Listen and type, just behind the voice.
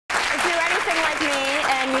me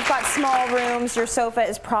and you've got small rooms, your sofa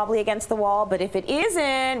is probably against the wall, but if it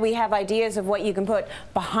isn't, we have ideas of what you can put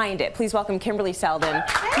behind it. Please welcome Kimberley Seldon.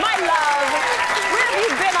 My love, where have you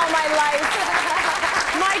been all my life?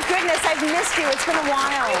 My goodness, I've missed you. It's been a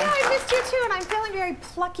while. I know, I missed you too, and I'm feeling very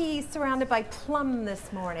plucky, surrounded by plum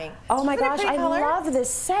this morning. Oh my gosh, I love this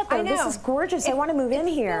set though. This is gorgeous. I want to move in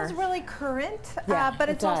here. It feels really current, yeah, but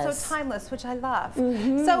it's also timeless, which I love.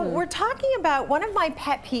 So we're talking about one of my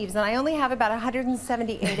pet peeves, and I only have about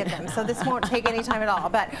 178 of them, so this won't take any time at all.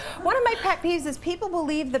 But one of my pet peeves is people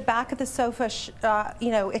believe the back of the sofa,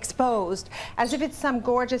 exposed, as if it's some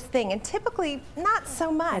gorgeous thing, and typically not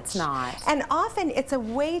so much. It's not. And often it's a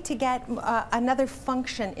way to get another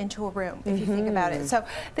function into a room, if you think about it. So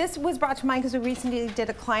this was brought to mind because we recently did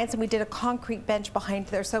a client and we did a concrete bench behind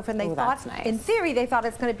their sofa, and they thought, in theory, they thought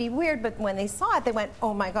it's going to be weird, but when they saw it, they went,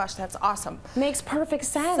 oh my gosh, that's awesome. Makes perfect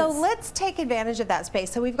sense. So let's take advantage of that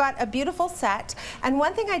space. So we've got a beautiful set, and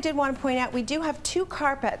one thing I did want to point out, we do have two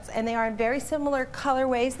carpets, and they are in very similar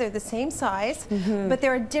colorways. They're the same size, but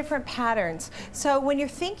there are different patterns. So when you're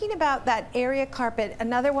thinking about that area carpet,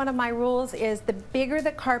 another one of my rules is the bigger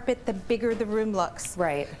the carpet, the bigger the room looks.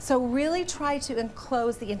 Right. So really try to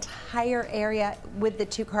enclose the entire area with the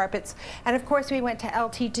two carpets. And of course we went to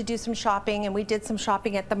LT to do some shopping, and we did some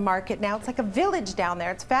shopping at the market. Now it's like a village down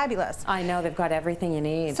there. It's fabulous. I know, they've got everything you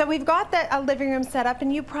need. So we've got the living room set up,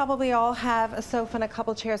 and you probably all have a sofa and a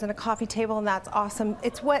couple chairs and a coffee table, and that's awesome.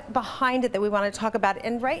 It's what behind it that we want to talk about.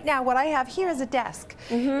 And right now what I have here is a desk.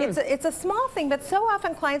 It's a small thing, but so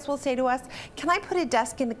often clients will say to us, can I put a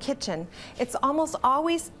desk in the kitchen? It's almost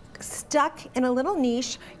always stuck in a little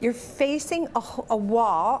niche. You're facing a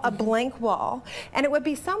wall, a blank wall, and it would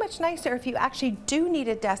be so much nicer if you actually do need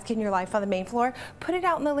a desk in your life on the main floor. Put it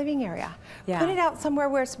out in the living area. Put it out somewhere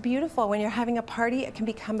where it's beautiful. When you're having a party, it can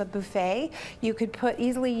become a buffet. You could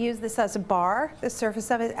easily use this as a bar, the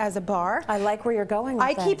surface of it as a bar. I like where you're going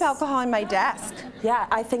with this. I keep alcohol on my desk. Yeah,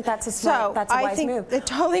 I think that's a smart, that's a wise move. It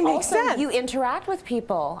totally makes sense. You interact with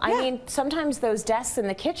people. I mean, sometimes those desks in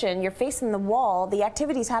the kitchen, you're facing the wall, the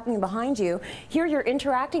activity's happening behind you. Here you're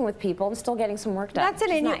interacting with people and still getting some work done. That's it,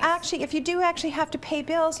 and you actually, if you do actually have to pay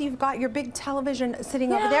bills, you've got your big television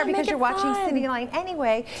sitting over there because you're watching City Line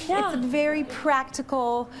anyway. It's a very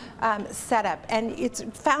practical setup, and it's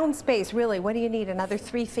found space, really. What do you need? Another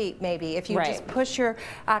 3 feet maybe. If you just push your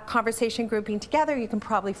conversation grouping together, you can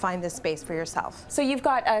probably find this space for yourself. So you've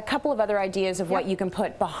got a couple of other ideas of what you can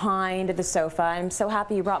put behind the sofa. I'm so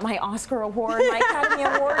happy you brought my Oscar Award, my Academy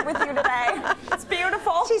Award with you today. It's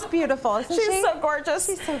beautiful. She's beautiful, isn't she? She's so gorgeous.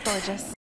 She's so gorgeous.